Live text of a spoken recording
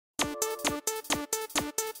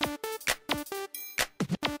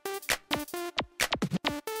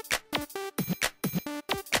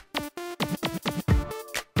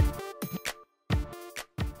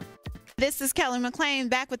This is Kelly McLean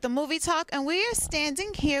back with the Movie Talk, and we are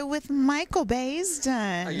standing here with Michael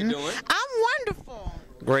Basiden. How you doing? I'm wonderful.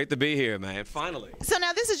 Great to be here, man. Finally. So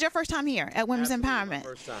now this is your first time here at Women's Absolutely Empowerment. my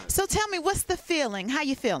first time. So tell me, what's the feeling? How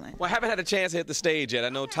you feeling? Well, I haven't had a chance to hit the stage yet. I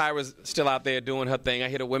know Tyra's still out there doing her thing. I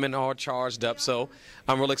hear the women are charged up, so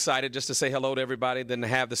I'm real excited just to say hello to everybody, then to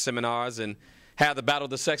have the seminars and have the battle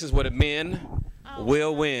of the sexes where the men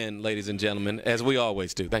will win, ladies and gentlemen, as we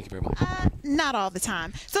always do. Thank you very much. Not all the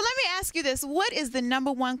time. So let me ask you this. What is the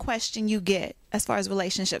 #1 question you get as far as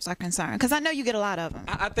relationships are concerned? Because I know you get a lot of them.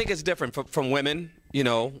 I think it's different from women. You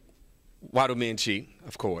know, why do men cheat?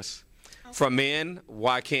 Of course. From men,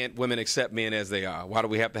 why can't women accept men as they are? Why do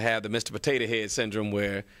we have to have the Mr. Potato Head syndrome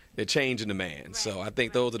where they're changing the man? Right. So I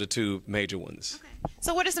think those are the two major ones. Okay.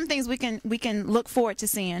 So what are some things we can look forward to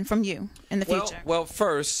seeing from you in the future? Well,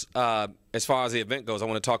 first, as far as the event goes, I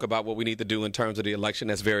want to talk about what we need to do in terms of the election.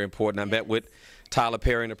 That's very important. I met with Tyler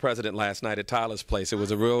Perry and the president last night at Tyler's place. It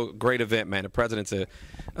was a real great event, man. The president's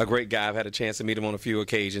a great guy. I've had a chance to meet him on a few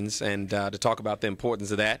occasions and to talk about the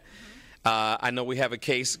importance of that. I know we have a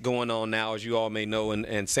case going on now, as you all may know,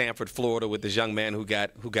 in Sanford, Florida, with this young man who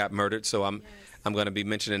got murdered. So I'm going to be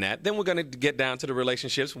mentioning that. Then we're going to get down to the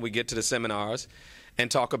relationships when we get to the seminars and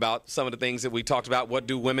talk about some of the things that we talked about. What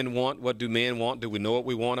do women want? What do men want? Do we know what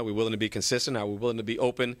we want? Are we willing to be consistent? Are we willing to be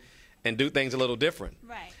open and do things a little different?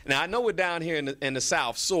 Right. Now, I know we're down here in the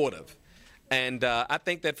South, sort of. And I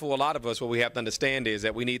think that for a lot of us, what we have to understand is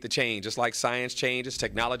that we need to change. Just like science changes,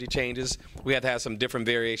 technology changes, we have to have some different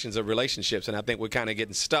variations of relationships. And I think we're kind of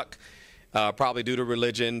getting stuck, probably due to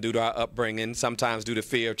religion, due to our upbringing, sometimes due to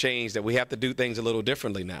fear of change, that we have to do things a little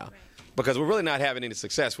differently now. Right. Because we're really not having any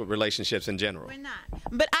success with relationships in general. We're not.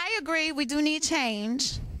 But I agree, we do need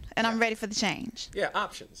change. And I'm ready for the change. Yeah,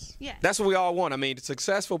 options. Yeah. That's what we all want. I mean,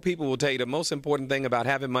 successful people will tell you the most important thing about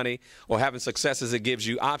having money or having success is it gives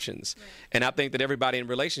you options. Right. And I think that everybody in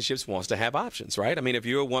relationships wants to have options, right? I mean, if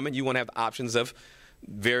you're a woman, you want to have options of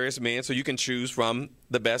various men so you can choose from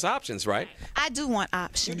the best options, right? I do want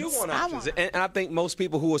options. You do want options. And I think most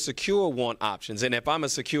people who are secure want options. And if I'm a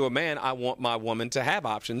secure man, I want my woman to have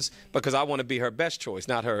options because I want to be her best choice,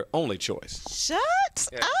 not her only choice. Shut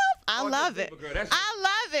up. I love it. I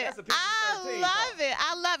love it. I love it.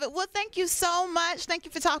 I love it. Well, thank you so much. Thank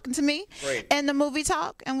you for talking to me and the Movie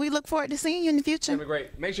Talk. And we look forward to seeing you in the future. It's going to be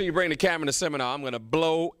great. Make sure you bring the camera to the seminar. I'm going to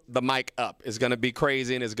blow the mic up. It's going to be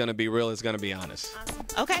crazy and it's going to be real. It's going to be honest. Awesome.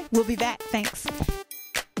 Okay. We'll be back. Thanks.